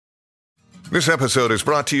This episode is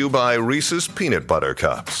brought to you by Reese's Peanut Butter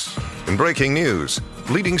Cups. In breaking news,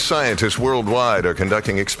 leading scientists worldwide are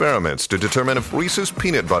conducting experiments to determine if Reese's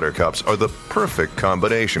Peanut Butter Cups are the perfect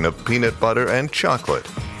combination of peanut butter and chocolate.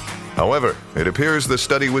 However, it appears the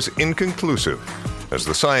study was inconclusive, as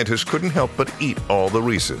the scientists couldn't help but eat all the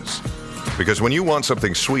Reese's. Because when you want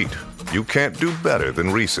something sweet, you can't do better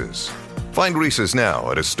than Reese's. Find Reese's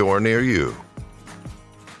now at a store near you.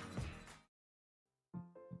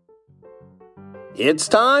 It's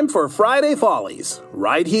time for Friday Follies,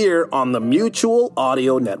 right here on the Mutual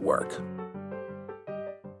Audio Network.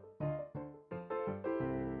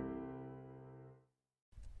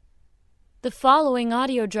 The following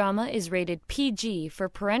audio drama is rated PG for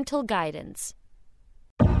parental guidance.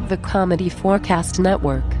 The Comedy Forecast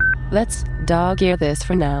Network. Let's dog-ear this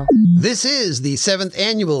for now. This is the 7th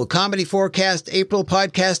annual Comedy Forecast April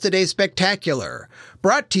Podcast Today Spectacular,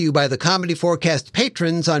 brought to you by the Comedy Forecast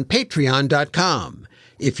patrons on Patreon.com.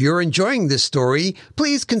 If you're enjoying this story,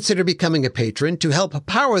 please consider becoming a patron to help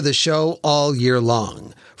power the show all year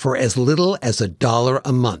long, for as little as $1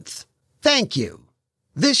 a month. Thank you.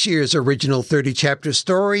 This year's original 30-chapter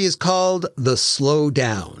story is called The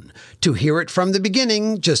Slowdown. To hear it from the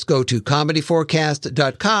beginning, just go to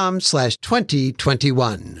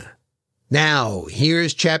comedyforecast.com/2021. Now,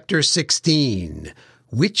 here's Chapter 16,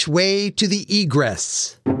 Which Way to the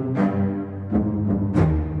Egress?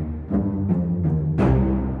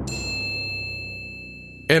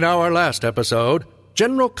 In our last episode,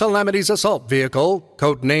 General Calamity's assault vehicle,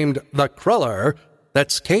 codenamed the Cruller,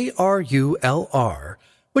 that's Krulr,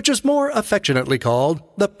 which is more affectionately called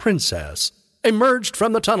the Princess, emerged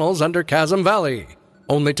from the tunnels under Chasm Valley,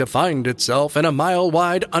 only to find itself in a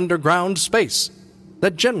mile-wide underground space. The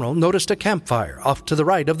General noticed a campfire off to the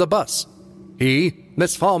right of the bus. He,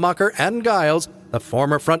 Miss Fallmacher, and Giles, the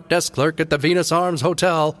former front desk clerk at the Venus Arms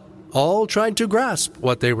Hotel, all tried to grasp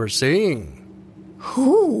what they were seeing.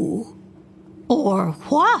 Who or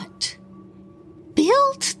what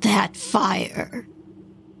built that fire?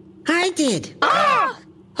 I did. Ah!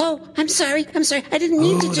 Oh, I'm sorry. I didn't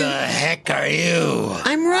mean to do... Who the heck are you?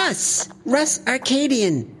 I'm Russ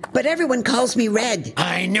Arcadian, but everyone calls me Red.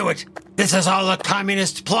 I knew it. This is all a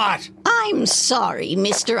communist plot. I'm sorry,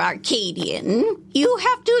 Mr. Arcadian. You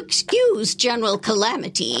have to excuse General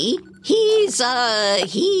Calamity. He's General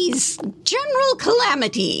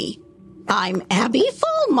Calamity. I'm Abby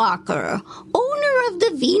Fallmacher, owner of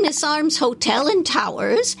the Venus Arms Hotel and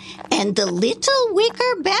Towers and the Little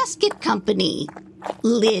Wicker Basket Company.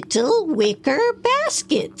 Little Wicker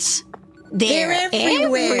Baskets. They're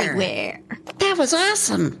everywhere. That was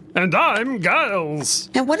awesome. And I'm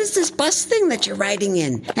Giles. And what is this bus thing that you're riding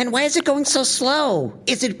in? And why is it going so slow?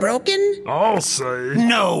 Is it broken? I'll say.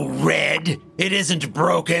 No, Red. It isn't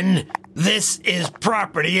broken. This is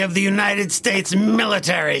property of the United States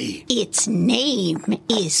military. Its name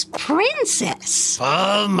is Princess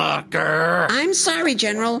Fallmacher. I'm sorry,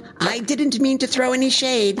 General. I didn't mean to throw any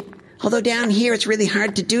shade. Although down here it's really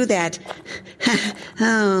hard to do that.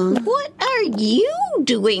 Oh. What are you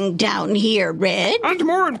doing down here, Red? And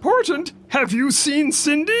more important, have you seen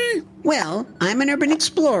Cindy? Well, I'm an urban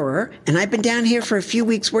explorer, and I've been down here for a few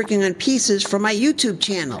weeks working on pieces for my YouTube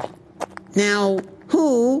channel. Now,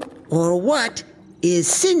 who or what is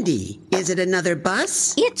Cindy? Is it another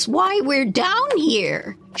bus? It's why we're down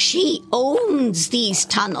here. She owns these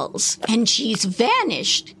tunnels, and she's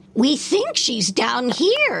vanished. We think she's down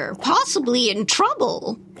here, possibly in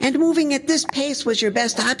trouble. And moving at this pace was your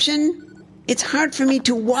best option? It's hard for me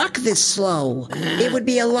to walk this slow. It would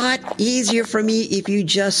be a lot easier for me if you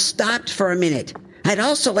just stopped for a minute. I'd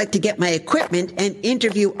also like to get my equipment and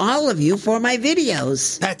interview all of you for my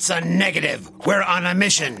videos. That's a negative. We're on a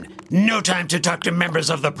mission. No time to talk to members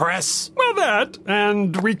of the press. Well, that,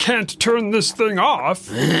 and we can't turn this thing off.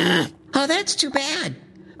 Oh, that's too bad.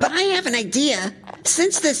 But I have an idea.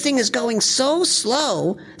 Since this thing is going so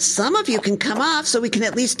slow, some of you can come off so we can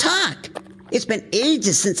at least talk. It's been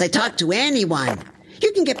ages since I talked to anyone.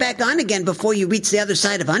 You can get back on again before you reach the other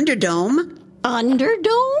side of Underdome.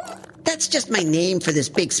 Underdome? That's just my name for this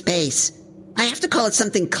big space. I have to call it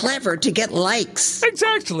something clever to get likes.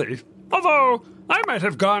 Exactly. Although, I might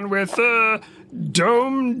have gone with,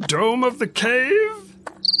 Dome of the Cave?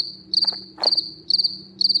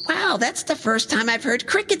 Wow, that's the first time I've heard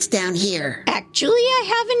crickets down here. Actually, I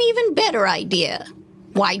have an even better idea.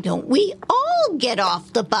 Why don't we all get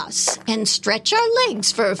off the bus and stretch our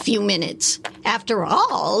legs for a few minutes? After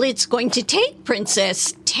all, it's going to take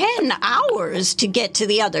Princess 10 hours to get to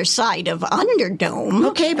the other side of Underdome.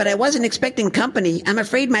 Okay, but I wasn't expecting company. I'm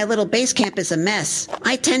afraid my little base camp is a mess.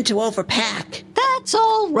 I tend to overpack. That's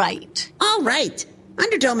all right. All right.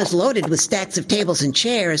 Underdome is loaded with stacks of tables and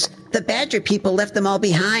chairs. The Badger people left them all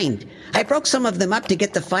behind. I broke some of them up to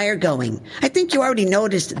get the fire going. I think you already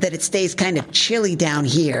noticed that it stays kind of chilly down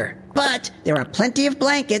here. But there are plenty of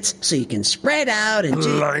blankets, so you can spread out and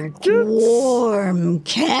Blankets? Warm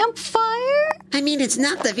campfire? I mean, it's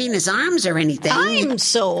not the Venus Arms or anything. I'm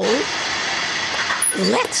sold.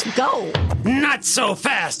 Let's go. Not so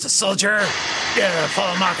fast, soldier.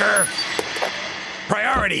 Fallmarker.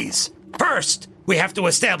 Priorities. First, we have to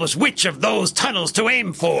establish which of those tunnels to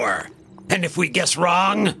aim for. And if we guess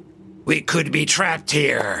wrong, we could be trapped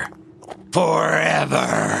here.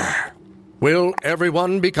 Forever. Will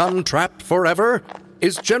everyone become trapped forever?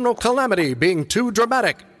 Is General Calamity being too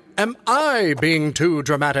dramatic? Am I being too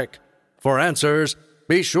dramatic? For answers,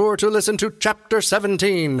 be sure to listen to Chapter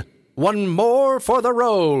 17, One More for the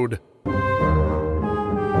Road.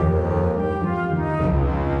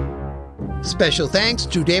 Special thanks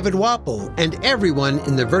to David Wapple and everyone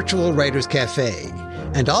in the Virtual Writers Cafe,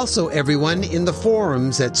 and also everyone in the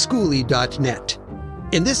forums at schooly.net.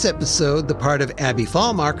 In this episode, the part of Abby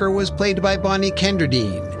Fallmarker was played by Bonnie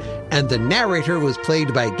Kenderdine, and the narrator was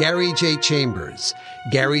played by Gary J. Chambers.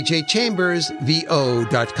 Gary J. Chambers,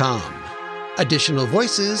 VO.com. Additional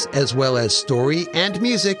voices, as well as story and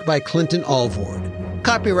music by Clinton Alvord.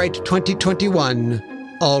 Copyright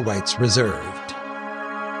 2021, all rights reserved.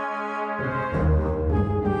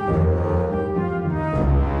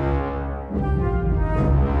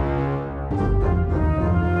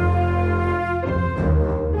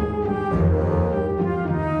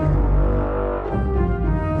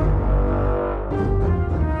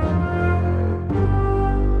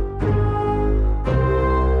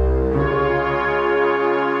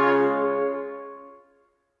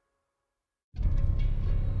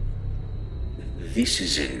 This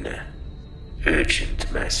is an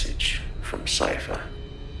urgent message from Cypher.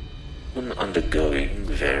 When undergoing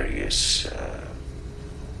various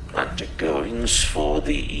undergoings for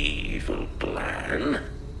the evil plan,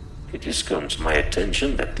 it has come to my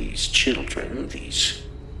attention that these children, these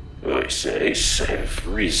Oises, have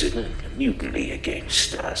risen in mutiny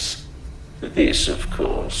against us. This, of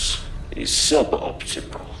course, is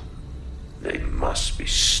suboptimal. They must be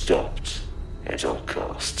stopped at all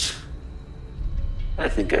costs. I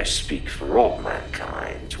think I speak for all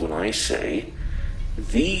mankind when I say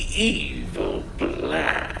the evil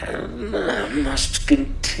plan must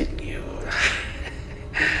continue.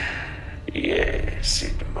 Yes,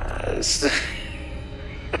 it must.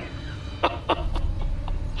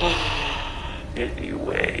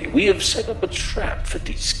 Anyway, we have set up a trap for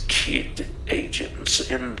these kid agents,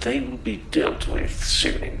 and they will be dealt with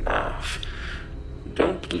soon enough.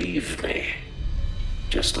 Don't believe me.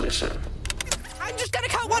 Just listen. I'm just gonna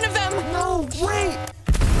cut one of them! No, wait!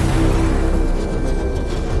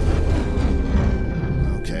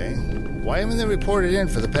 Okay. Why haven't they reported in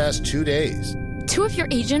for the past 2 days? 2 of your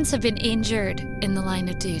agents have been injured in the line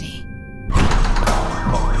of duty. Oh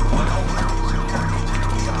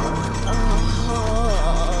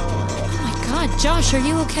my God, Josh, are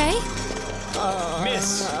you okay?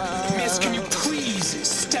 Miss, can you please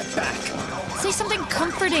step back? Say something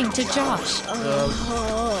comforting to Josh.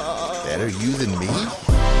 Better you than me?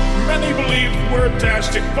 Many believe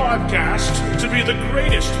Wordtastic Podcast to be the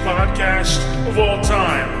greatest podcast of all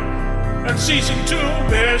time. And Season 2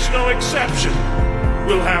 bears no exception.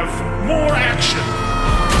 We'll have more action.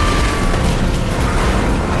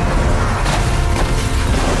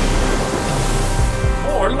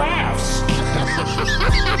 More laughs.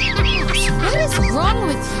 What is wrong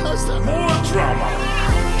with you? More drama.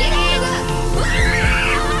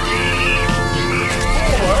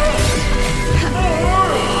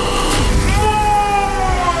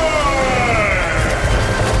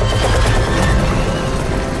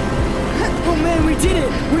 Oh man, we did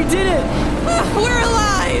it! We did it! We're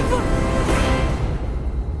alive!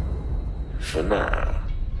 For now,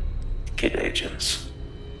 kid agents.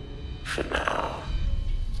 For now.